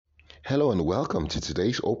Hello and welcome to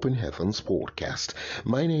today's Open Heavens podcast.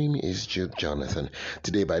 My name is Jude Jonathan.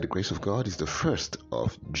 Today, by the grace of God, is the 1st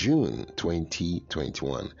of June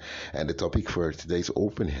 2021. And the topic for today's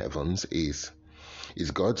Open Heavens is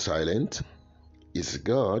God silent? Is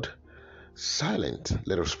God silent?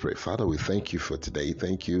 Let us pray. Father, we thank you for today.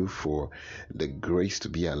 Thank you for the grace to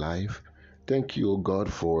be alive. Thank you, O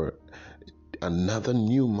God, for another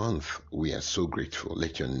new month. We are so grateful.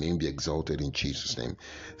 Let your name be exalted in Jesus' name.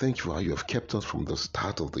 Thank you for how you have kept us from the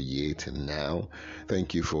start of the year to now.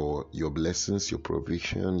 Thank you for your blessings, your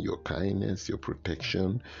provision, your kindness, your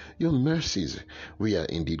protection, your mercies. We are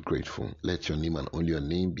indeed grateful. Let your name and only your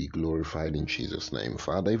name be glorified in Jesus' name.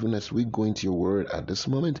 Father, even as we go into your word at this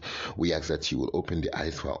moment, we ask that you will open the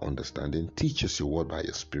eyes for our understanding. Teach us your word by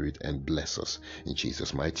your spirit and bless us in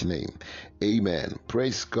Jesus' mighty name. Amen.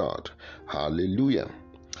 Praise God. Hallelujah.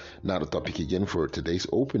 Now the topic again for today's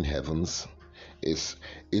Open Heavens is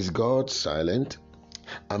God silent?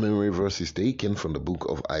 Our memory verse is taken from the book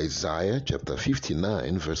of Isaiah chapter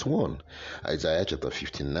 59 verse 1. Isaiah chapter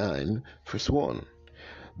 59 verse 1.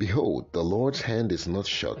 Behold, the Lord's hand is not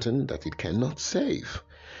shortened that it cannot save,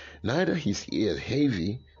 neither his ear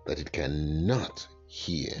heavy that it cannot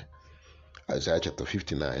hear. Isaiah chapter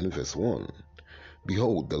 59 verse 1.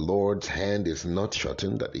 Behold, the Lord's hand is not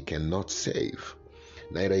shortened that it cannot save,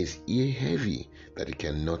 neither is ear heavy that it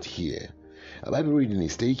cannot hear. A Bible reading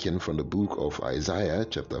is taken from the book of Isaiah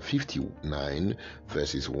chapter 59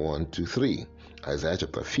 verses 1 to 3. Isaiah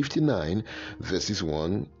chapter 59 verses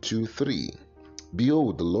 1 to 3.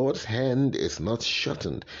 Behold, the Lord's hand is not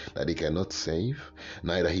shortened that it cannot save,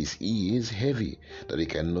 neither his ear is heavy that it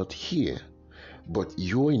cannot hear. But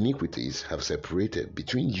your iniquities have separated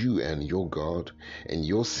between you and your God, and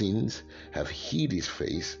your sins have hid his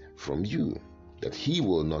face from you, that he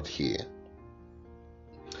will not hear.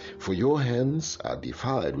 For your hands are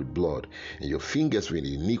defiled with blood, and your fingers with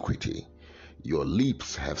iniquity. Your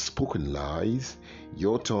lips have spoken lies,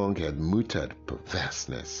 your tongue had muttered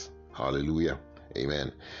perverseness. Hallelujah.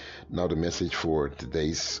 Amen. Now the message for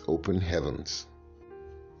today's Open Heavens.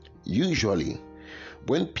 Usually,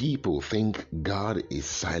 when people think God is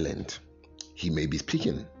silent, he may be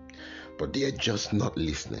speaking, but they are just not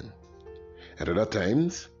listening. At other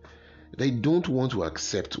times, they don't want to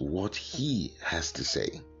accept what he has to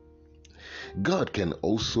say. God can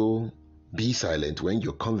also be silent when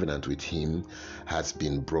your covenant with him has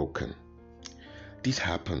been broken. This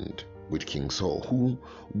happened with King Saul, who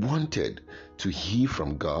wanted to hear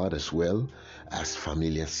from God as well as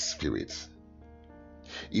familiar spirits.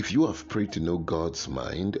 If you have prayed to know God's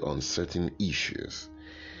mind on certain issues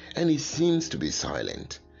and he seems to be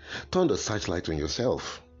silent, turn the searchlight on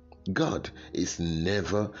yourself. God is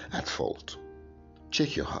never at fault.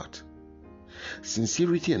 Check your heart.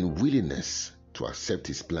 Sincerity and willingness to accept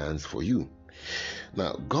his plans for you.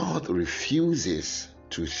 Now, God refuses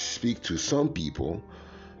to speak to some people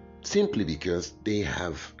simply because they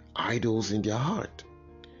have idols in their heart.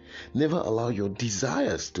 Never allow your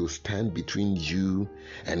desires to stand between you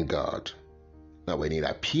and God. Now, when it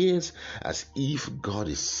appears as if God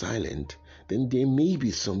is silent, then there may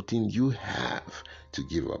be something you have to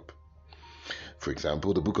give up. For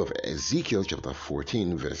example, the book of Ezekiel chapter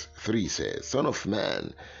 14 verse 3 says, Son of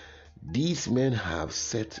man, these men have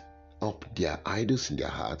set up their idols in their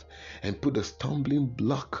heart and put a stumbling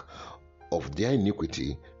block of their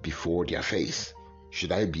iniquity before their face.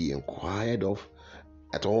 Should I be inquired of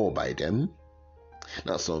at all by them?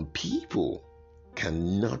 Now, some people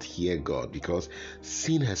cannot hear God because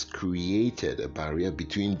sin has created a barrier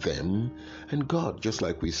between them and God, just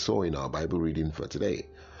like we saw in our Bible reading for today.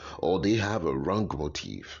 Or they have a wrong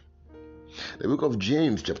motive. The book of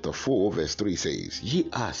James chapter 4 verse 3 says, Ye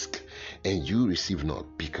ask and you receive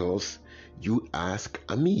not, because you ask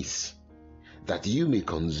amiss, that you may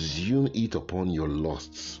consume it upon your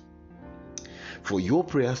lusts. For your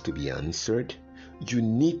prayers to be answered, you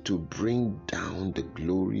need to bring down the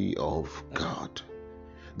glory of God.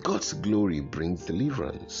 God's glory brings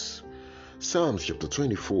deliverance. Psalms chapter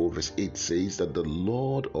 24 verse 8 says that the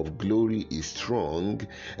Lord of glory is strong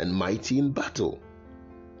and mighty in battle.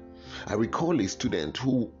 I recall a student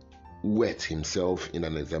who wet himself in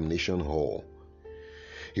an examination hall.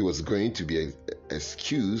 He was going to be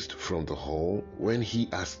excused from the hall when he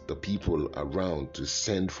asked the people around to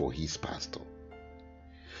send for his pastor.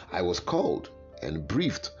 I was called and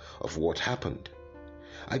briefed of what happened.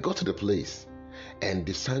 I got to the place and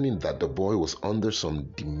discerning that the boy was under some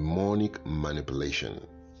demonic manipulation,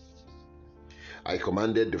 I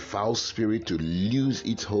commanded the foul spirit to loose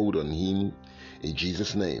its hold on him in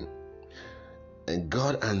Jesus' name. And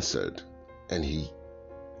God answered, and he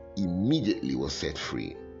immediately was set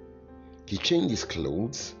free. He changed his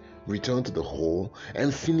clothes, returned to the hall,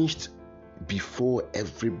 and finished before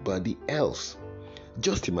everybody else.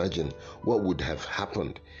 Just imagine what would have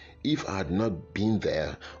happened if I had not been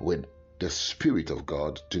there with the Spirit of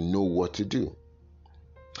God to know what to do.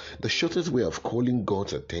 The shortest way of calling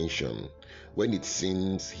God's attention when it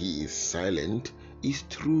seems He is silent is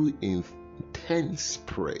through intense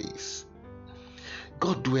praise.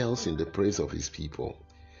 God dwells in the praise of His people.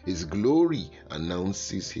 His glory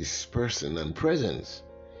announces His person and presence.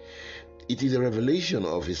 It is a revelation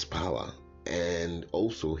of His power and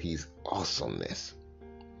also His awesomeness.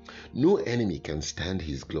 No enemy can stand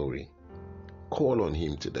His glory. Call on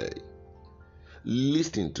Him today.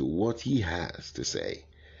 Listen to what He has to say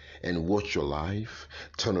and watch your life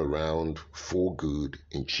turn around for good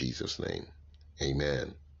in Jesus' name.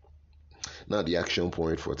 Amen. Now the action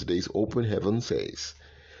point for today's Open Heaven says,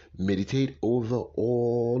 meditate over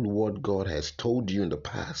all what God has told you in the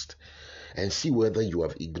past and see whether you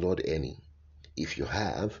have ignored any. If you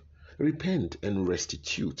have, repent and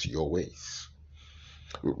restitute your ways.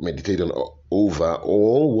 Meditate over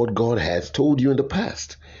all what God has told you in the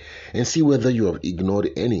past and see whether you have ignored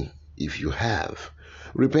any. If you have,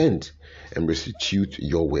 repent and restitute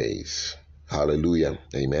your ways. Hallelujah.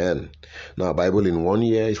 Amen. Now, Bible in 1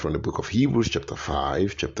 year is from the book of Hebrews chapter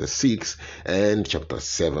 5, chapter 6, and chapter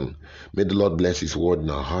 7. May the Lord bless His word in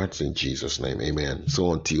our hearts in Jesus' name. Amen.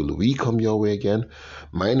 So until we come your way again,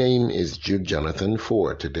 my name is Jude Jonathan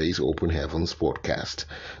for today's Open Heavens podcast.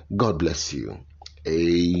 God bless you.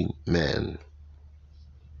 Amen.